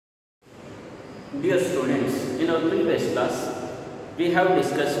Dear students, in our previous class, we have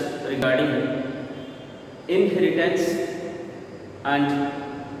discussed regarding inheritance and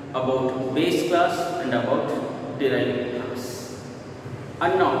about base class and about derived class.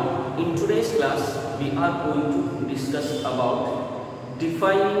 And now, in today's class, we are going to discuss about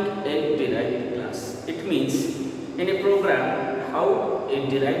defining a derived class. It means in a program how a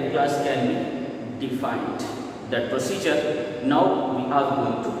derived class can be defined. That procedure now we are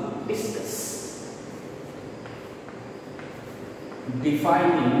going to discuss.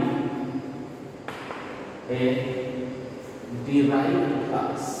 Defining a derived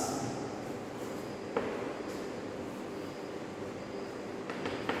class.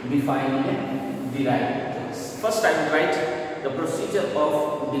 Defining a derived class. First I will write the procedure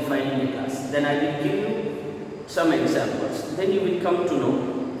of defining a class. Then I will give you some examples. Then you will come to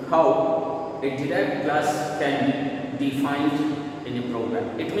know how a derived class can be defined in a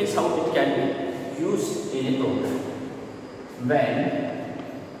program. It means how it can be used in a program. When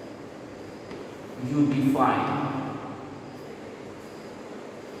you define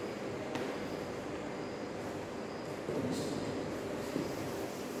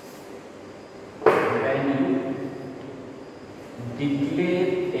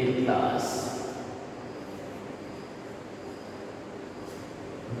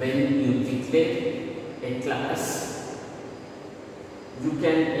declare a class, you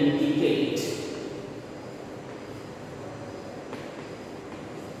can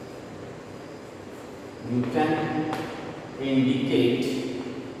indicate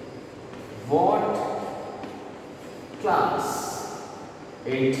what class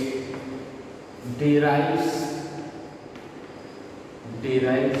it derives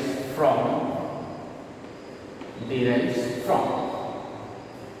from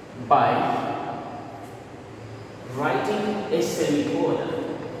by writing a semicolon.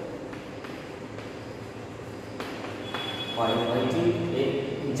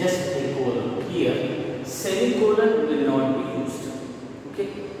 Just a colon. Here semicolon will not be used. Okay,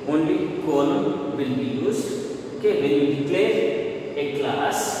 only colon will be used. Okay, when you declare a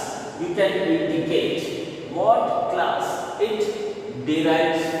class, you can indicate what class it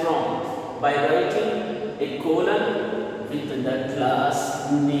derives from by writing a colon with the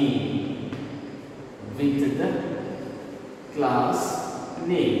class name.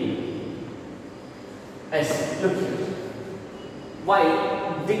 As look here. Why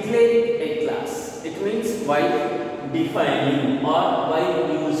declaring a class? It means by defining or by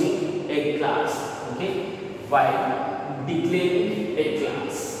using a class. Okay, by declaring a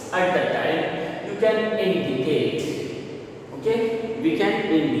class. At that time, you can indicate. Okay, we can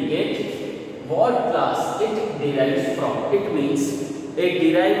indicate what class it derives from. It means a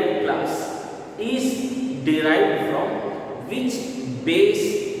derived class is derived from which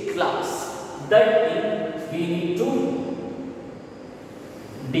base class. That we need to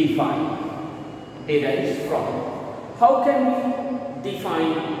define. Derives from. How can we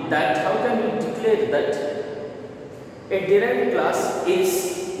define that? How can we declare that a derived class is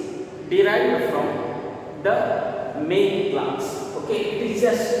derived from the main class? Okay, it is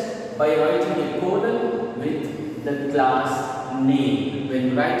just by writing a colon with the class name. When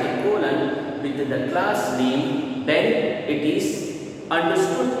you write a colon with the class name, then it is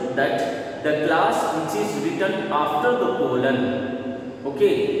understood that the class which is written after the colon,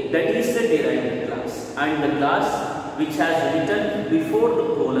 okay, that is the derived class, and the class which has written before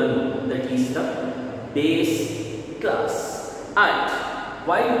the colon, that is the base class. And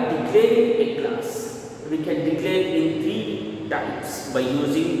while declaring a class, we can declare in three types by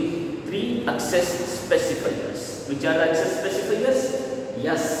using three access specifiers. Which are the access specifiers?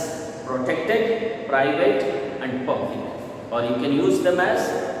 Yes, protected, private and public, or you can use them as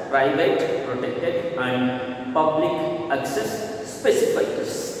private, protected and public access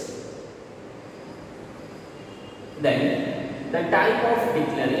specifiers. Then the type of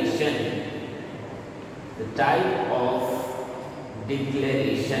declaration. The type of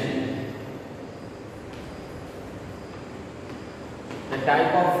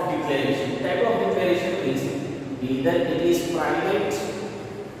declaration is either it is private,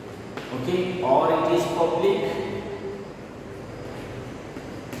 okay, or it is public,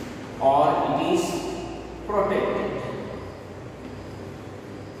 or it is protected.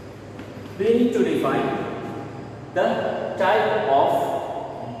 We need to define the type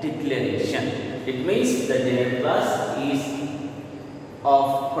of declaration. It means the derived class is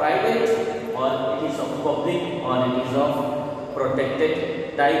of private, or it is of public, or it is of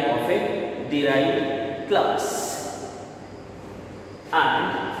protected type of a derived class.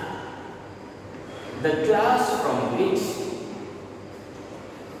 And the class from which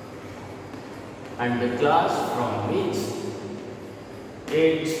and the class from which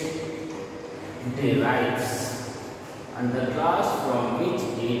it derives, and the class from which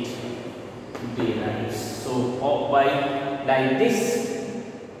it derives. So by like this,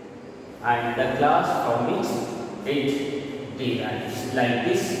 and the class from which it derives, like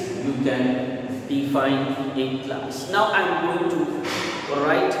this you can define a class. Now I am going to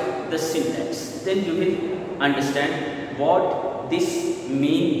write the syntax, then you will understand what this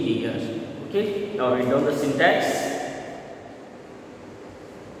means here. Okay, now write down the syntax.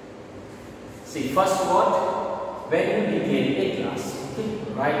 See, first what? When you declare a class, okay,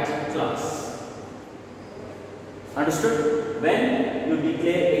 write class. Understood? When you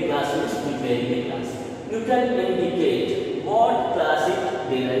declare a class, means declaring a class. You can indicate what class it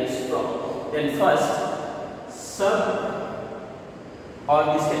derives from. Then first, sub, or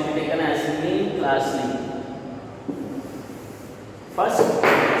this can be taken as main class name. First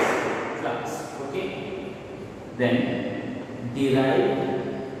class, okay. Then derived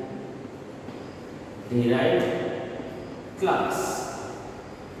class.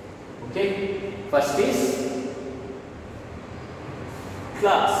 Okay. First is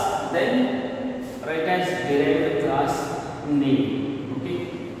class, then write as derived class name. Okay,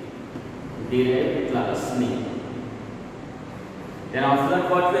 derived class name. Then after that,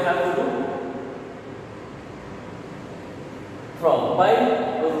 what we have to do? From by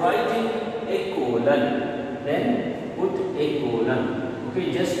writing a colon, then put a colon.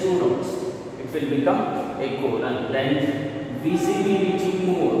 Okay, just 2 dots. It will become a colon. Then visibility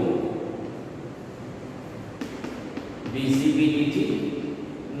mode. Visibility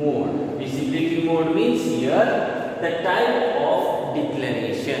mode. Visibility mode means here the type of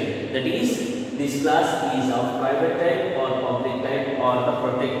declaration. That is, this class is of private type or public type or the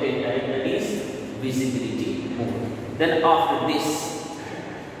protected type. That is visibility mode. Then after this,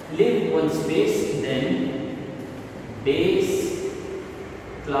 leave one space. Then base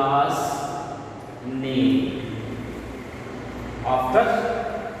class name.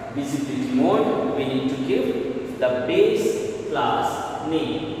 After visibility mode, we need to give the base class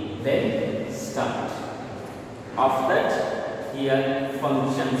name. Then start. After that, here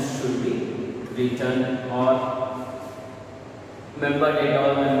functions should be written, or member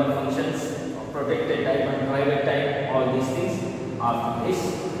data or member functions, protected type and private type, all these things. After this,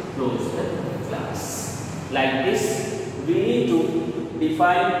 close the class. Like this, we need to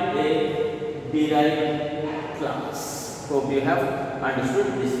define a derived class. Hope you have understood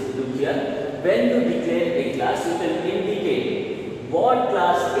this. Look here, when you declare a class, you can indicate what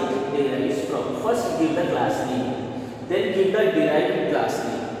class it derives from. First give the class name, then give the derived class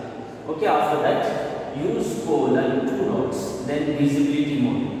name. Okay, after that use colon, 2 dots, then visibility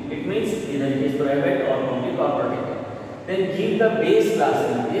mode. It means either it is private or public or protected. Then give the base class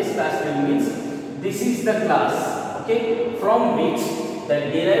name. Base class name means this is the class, okay, from which the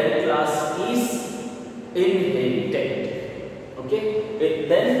derived class is inherited. Okay,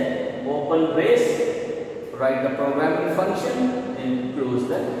 then open brace, write the programming function, and close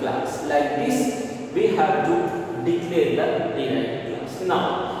the class. Like this, we have to declare the derived class.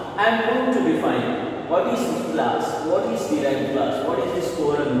 Now, I am going to define what is this class, what is derived class, what is this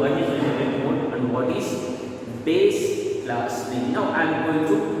colon, what is visibility mode, and what is base class name. Now, I am going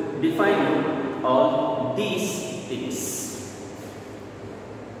to define all these things.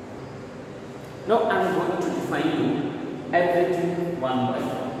 Now, I am going to define you everything one by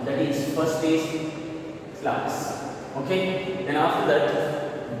one. That is, first is class. Okay, then after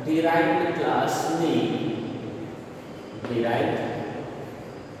that, derived class name. Derived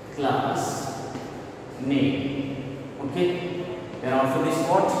class name. Okay, then after this,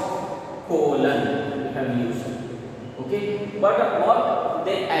 what? Colon we have used. Okay, but what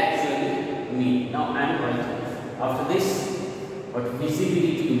they actually mean? Now I am writing. After this, what?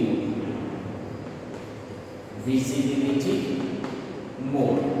 Visibility mode. Visibility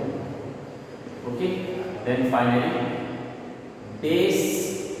mode. Okay, then finally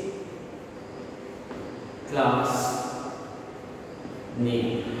base class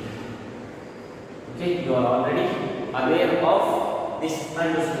name. Okay, you are already aware of this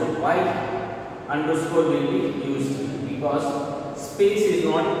underscore. Why underscore will be used? Because space is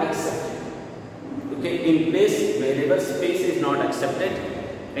not accepted. Okay, in place wherever space is not accepted,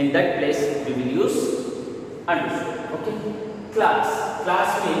 in that place we will use underscore. Okay, class.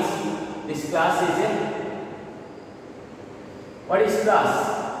 Class means this class is a, what is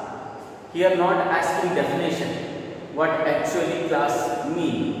class? Here not asking definition. What actually class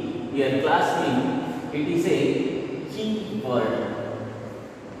mean? Here class mean it is a keyword.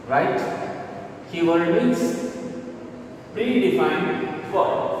 Right? Keyword means predefined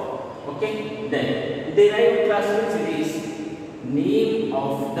word. Okay? then derived class means it is name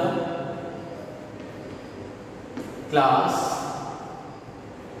of the class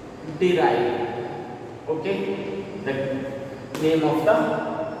derived. Okay, the name of the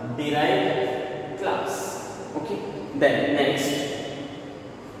derived class. Okay, then next,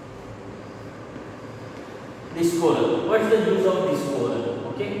 this colon. What is the use of this colon?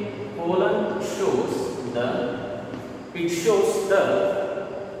 Okay, colon shows the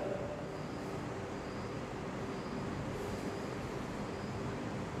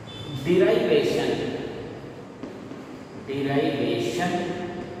derivation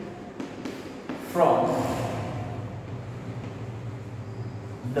from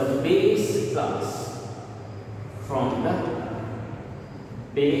the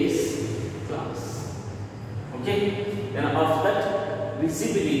base class, okay. Then after that,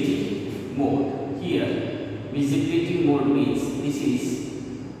 visibility mode. Here visibility mode means this is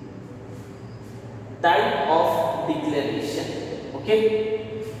type of declaration. Okay,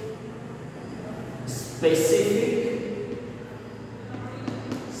 specific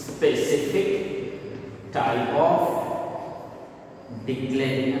type of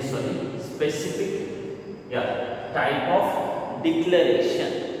type of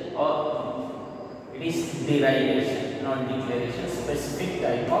declaration, or it is derivation, not declaration, specific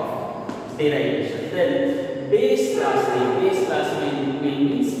type of derivation. Then base class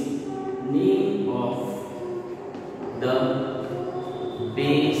means name of the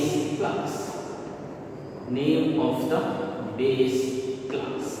base class. Name of the base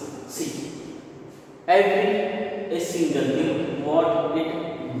class. See, every single thing what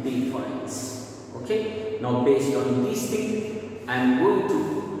it defines. Okay, now based on these things I am going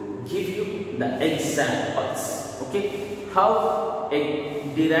to give you the examples. Okay, how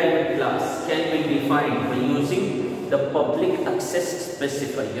a derived class can be defined by using the public access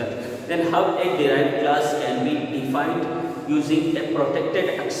specifier. Then how a derived class can be defined using a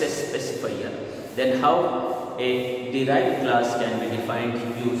protected access specifier. Then how a derived class can be defined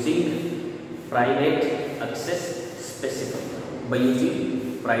using private access specifier. By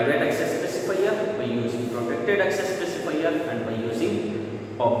using private access specifier, by using protected access specifier, and by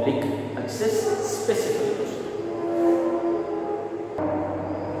using public access specifier.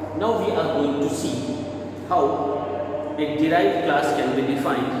 Now we are going to see how a derived class can be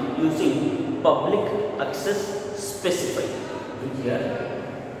defined using public access specifier. Here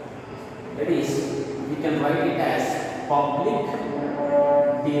it is, we can write it as public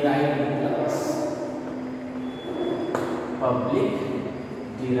derived class. Public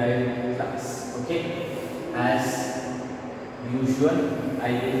derived class. Okay, as usual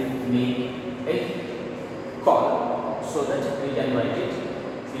I will make a column so that we can write it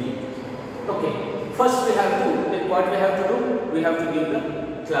clearly. Okay, first we have to, what we have to do, we have to give the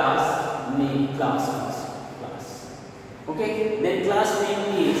class name, class. Okay, then class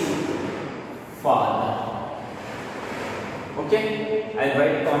name is father. Okay, I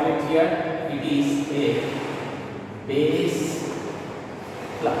write comment here, it is a base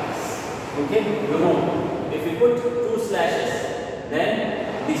class. Okay, you know, if you put 2 slashes,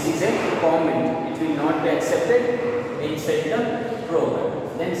 then this is a comment, it will not be accepted inside the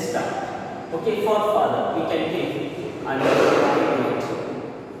program. Then start. Okay, for father we can give under private,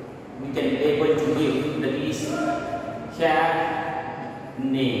 we can able to give, that is char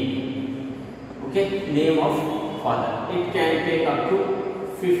name. Okay, name of father, it can take up to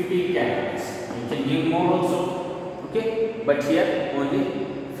 50 characters. You can give more also. Okay, but here only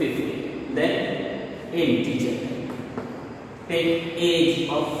 50. Then integer, take age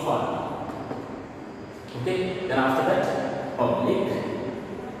of father. Okay, then after that public,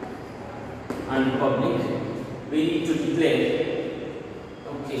 and public we need to declare.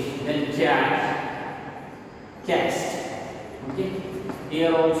 Okay, then cast. Okay,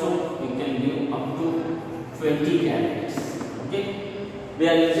 here also you can give up to 20 characters. Okay, we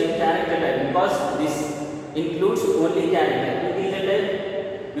are using character type because this includes only character. Integer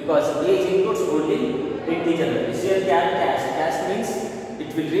type because age includes only integer type. Here cast means it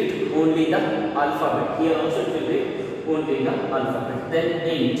will read only the alphabet. Here also it will read only the alphabet. Then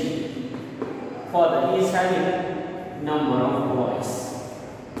int, father, he is having number of boys.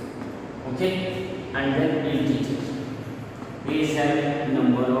 Okay, and then integer, he is having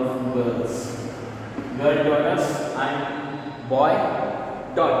number of girls, girl daughters and boy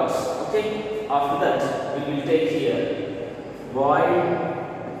daughters. Okay, after that we will take here void.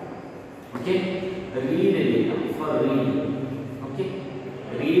 Okay, read data for reading. Okay,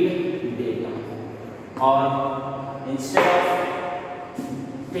 read data, or instead of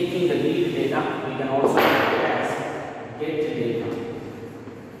taking the read data, we can also take it as get data.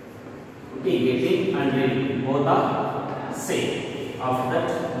 Okay, getting and reading both are same. After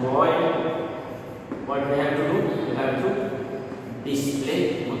that, void. What we have to do? We have to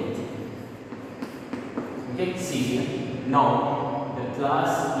display one thing. Okay, see here. Now the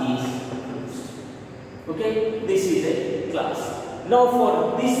class is closed. Okay, this is a class. Now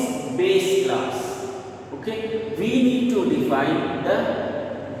for this base class, okay, we need to define the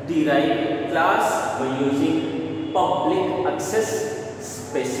derived class by using public access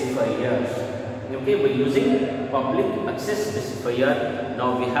specifiers. Okay, by using public access specifier,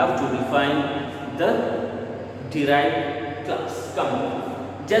 now we have to define the derived class.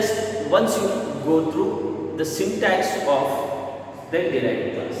 Come, just once you go through the syntax of the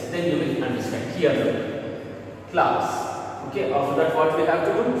derived class, then you will understand. Here, class. Okay, after that, what we have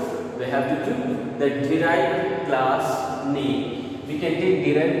to do? We have to do the derived class name. We can take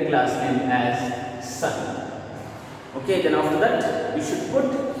derived class name as son. Okay, then after that, we should put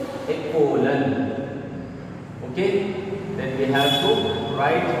a colon. Okay, then we have to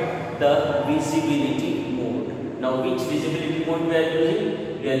write the visibility mode. Now, which visibility mode we are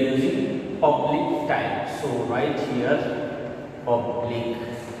using? We are using public type. So, right here, public.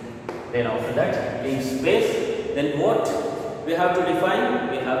 Then after that, leave space. Then what we have to define?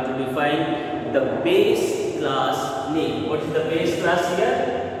 We have to define the base class name. What is the base class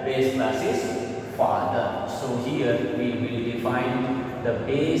here? Base class is father. So here we will define the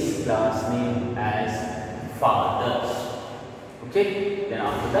base class name as fathers. Okay. Then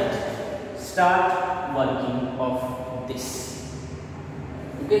after that, start working of this.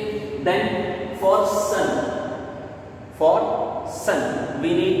 Okay. Then for son, we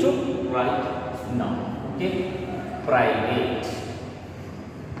need to write now. Okay. Private.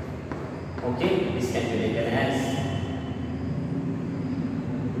 Okay, this can be written as,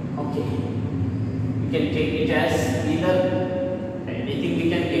 okay, we can take it as either anything we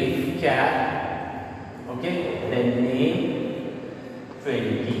can give, cat, okay, then name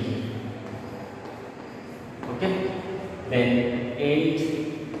 20, okay, then int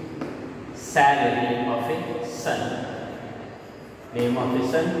salary of a son, name of a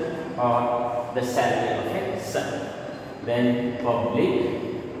son or the salary of a son. Then public,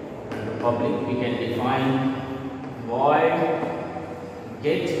 under public we can define void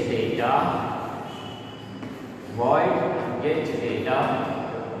get data,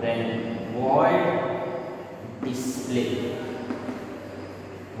 then void display,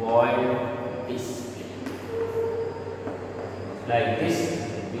 like this.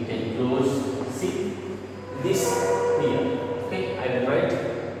 We can close. See this here. Okay, I will write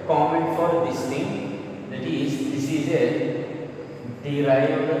comment for this thing. That is, this is a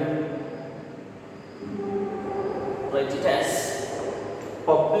derived, write it as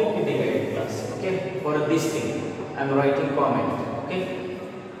public derived class. Okay, for this thing I am writing comment. Okay,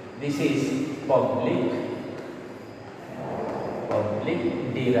 this is public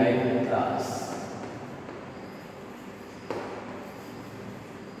derived class.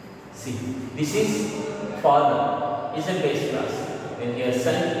 See, this is father is a base class, and your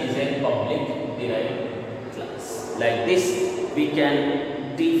son is a public derived class. Like this, we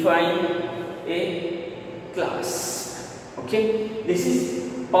can define a class. Okay, this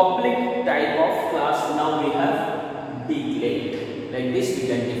is public type of class. Now we have declared. Like this, we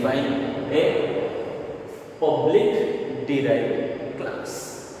can define a public derived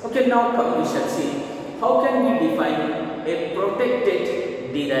class. Okay, now we shall see how can we define a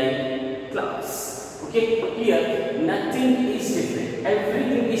protected derived class. Okay, here nothing is different.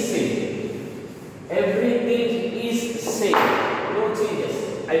 Everything is same. Everything is same, no changes.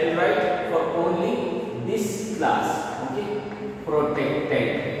 I will write for only this class. Okay, protected.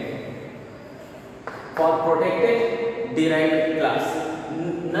 For protected derived class,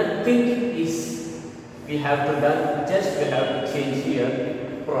 nothing is we have to done. Just we have to change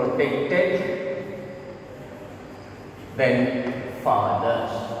here protected, then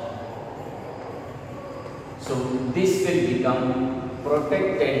father. So this will become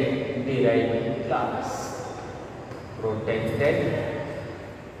protected derived class. Protected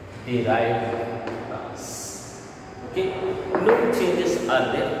derived class. Okay, no changes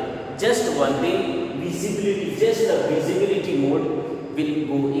are there. Just one thing, visibility, just the visibility mode will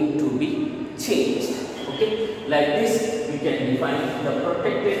going to be changed. Okay, like this we can define the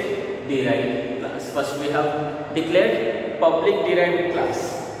protected derived class. First we have declared public derived class.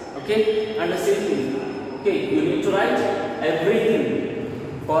 Okay, and the same thing. Okay, you need to write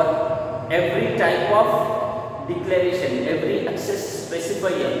everything for every type of declaration, every access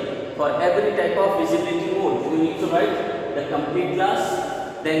specifier, for every type of visibility mode. You need to write the complete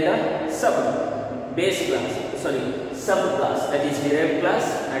class, then the sub class, that is derived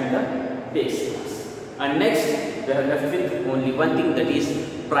class, and the base class. And next we are left with only one thing, that is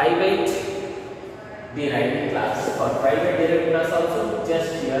private derived class. For private derived class also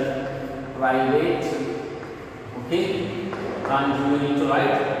just here private, okay, and you need to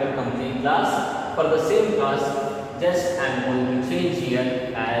write the complete class. For the same class just I am going to change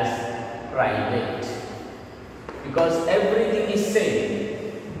here as private, because everything is same,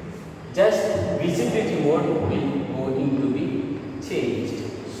 just visibility mode will going to be changed.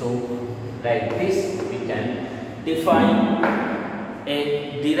 So like this we can define a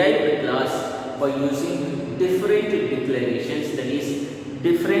derived class by using different declarations, that is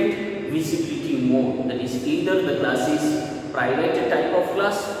different visibility mode, that is either the class is private type of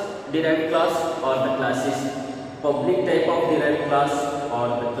class derived class, or the class is public type of derived class, or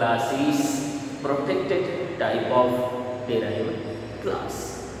the class is protected type of derived class.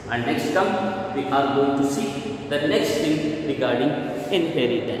 And next we are going to see the next thing regarding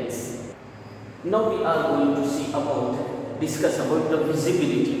inheritance. Now we are going to see discuss about the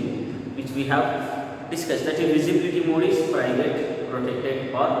visibility mode, which we have discussed, that is visibility mode is private,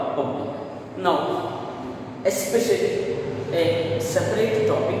 protected or public. Now especially a separate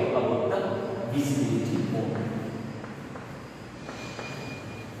topic about the visibility mode.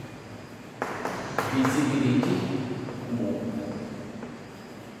 Visibility mode.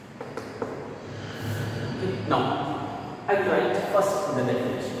 Okay. Now I will write first the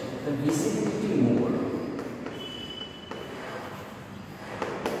definition. The visibility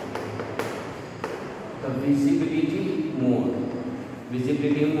mode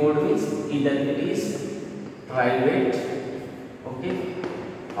visibility mode means either it is private, okay,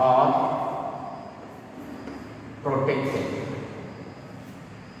 or protected.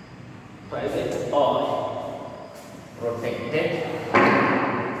 Private or protected,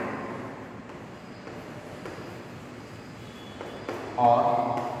 or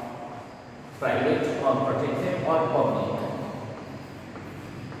private or protected or public.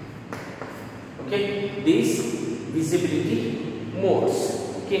 Okay, these visibility modes.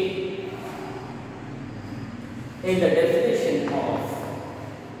 Okay, in the definition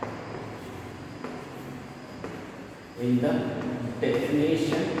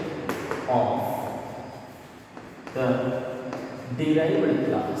of the derived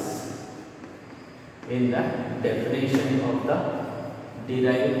class, in the definition of the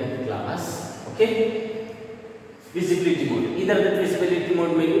derived class, okay, visibility mode, either the visibility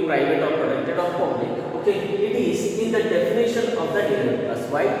mode may be private or protected or public, okay, it is in the definition of the derived class.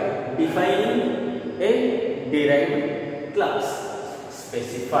 Why? Defining a derived class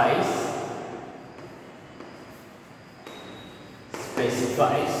specifies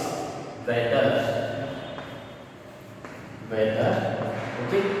whether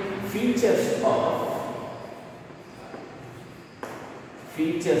okay, features of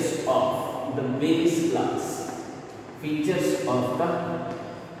the base class,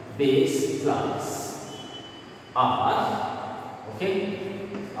 are okay,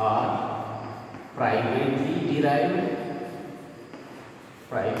 are privately derived,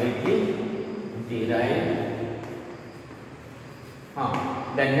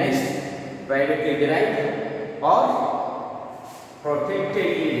 then next privately derived or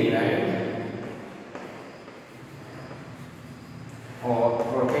protectedly derived,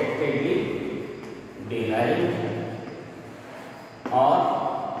 or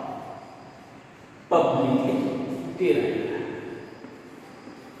publicly derived.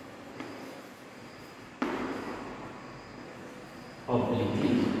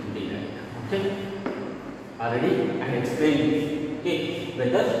 Okay, already I explained. Okay,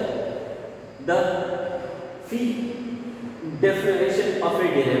 whether the definition of a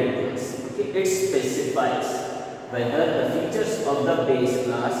derived class, okay, it specifies whether the features of the base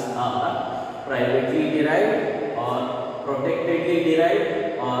class are privately derived or protectedly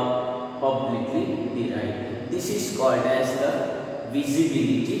derived or publicly derived. This is called as the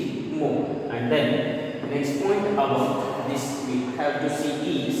visibility mode. And then next point about this we have to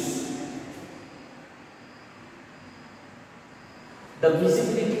see is the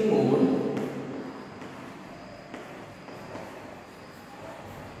visibility mode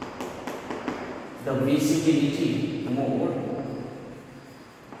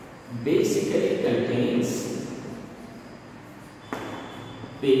basically contains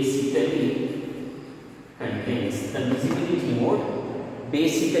the visibility mode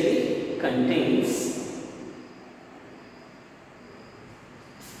basically contains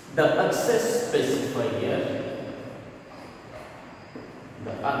the access specifier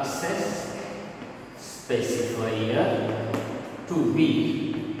to be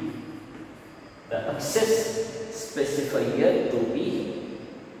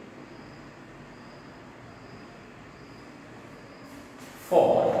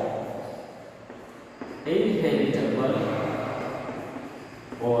inheritable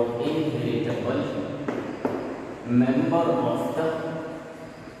member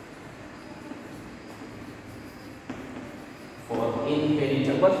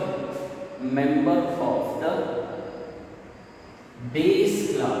of the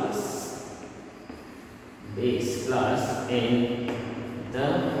base class in the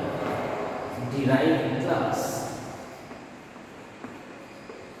derived class.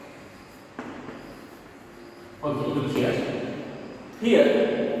 Okay, look here.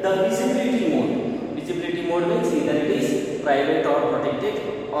 Here, the visibility mode. Visibility mode means either it is private or protected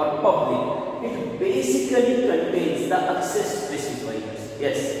or public. It basically contains the access specifiers.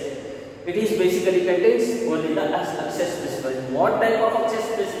 Yes, it is basically contains only the access specifiers. What type of access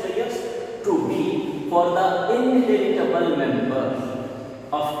specifiers? To be for the inheritable member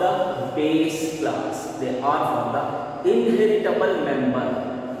of the base class. They are for the inheritable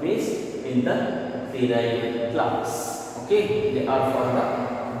member, means in the derived class. Okay, they are for the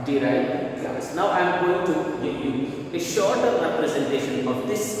derived class. Now I am going to give you a shorter representation of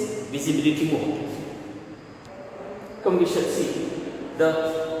this visibility mode. Come, we shall see the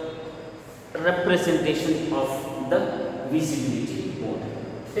representation of the visibility mode.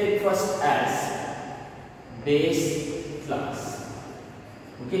 Take first as base class.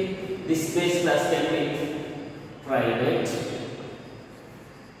 Okay, this base class can be private,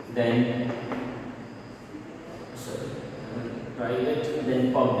 then private,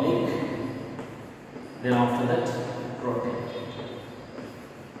 then public, then after that protected.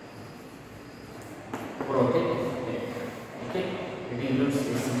 Okay, it includes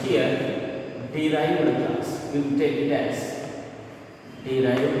this here derived class. We take it as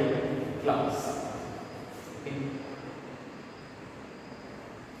derived class. Okay.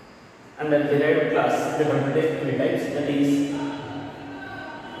 And then derived class, we have to take three types, that is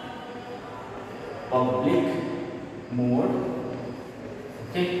public mode,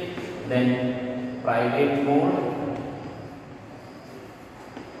 okay, then private mode,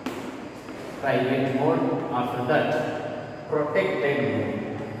 after that protected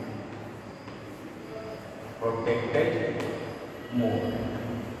mode.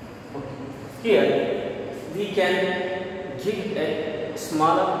 Okay. Here we can give a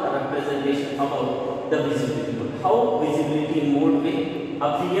smaller representation about the visibility mode. How visibility mode will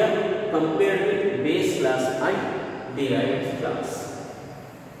appear compared with base class and derived class.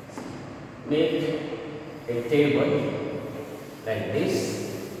 Make a table like this.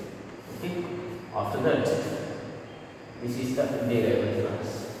 Okay. After that, this is the derived class.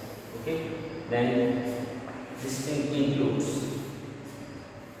 Okay. Then this thing includes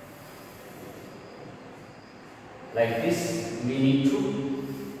like this. We need to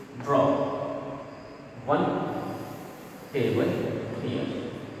draw one table here.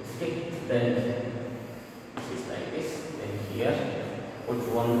 Okay. Then this is like this. Then here put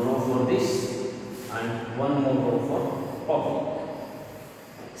one row for this and one more row for public.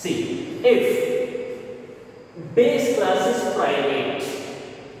 See, if base class is private,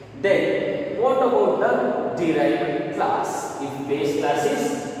 then what about the derived class? If base class is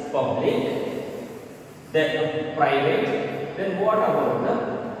public, then private, then what about the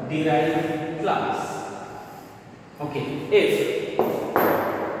derived class? Okay, if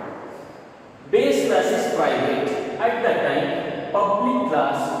base class is private, at that time public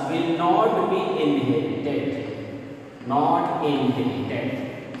class will not be inherited.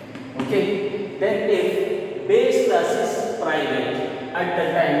 Okay, then if base class is private, at the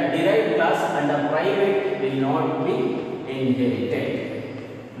time derived class and the private will not be inherited.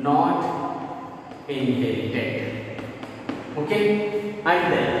 Okay, and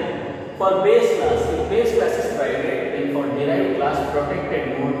then for base class, if base class is private, then for derived class protected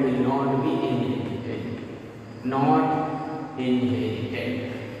mode will not be inherited.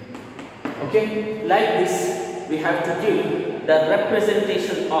 Okay, like this we have to give the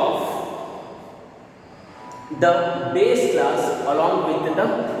representation of the base class along with the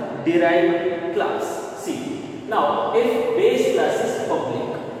derived class. See, now if base class is public,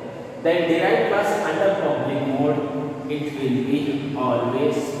 then derived class under public mode, it will be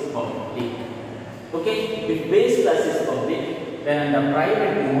always public. Okay, if base class is public, then under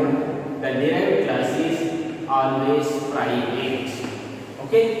private mode, the derived class is always private.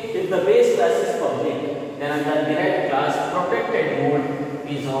 Okay, if the base class is public, then under derived class protected mode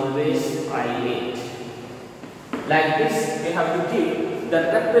is always private. Like this, we have to give the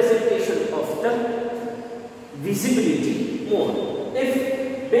representation of the visibility mode. If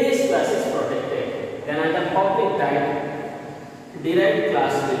base class is protected, then under public type, derived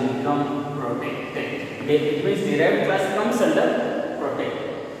class will become protected. It means derived class comes under protected.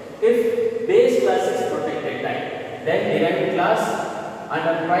 If base class is protected type, then derived class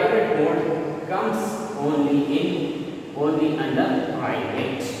under private mode comes only under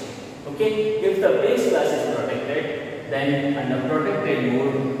private. Okay, if the base class is protected, then under protected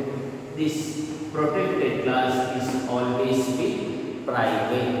mode, this protected class is always be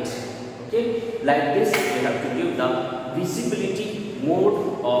private. Okay, like this we have to give the visibility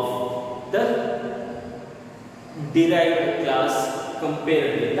mode of the derived class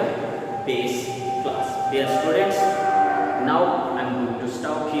compared with the base class. Dear students, now I am going to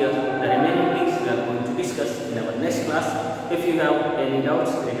stop here. The remaining things we are going to discuss in our next class. If you have any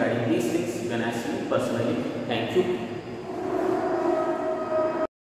doubts regarding these things, you can ask me personally. Thank you.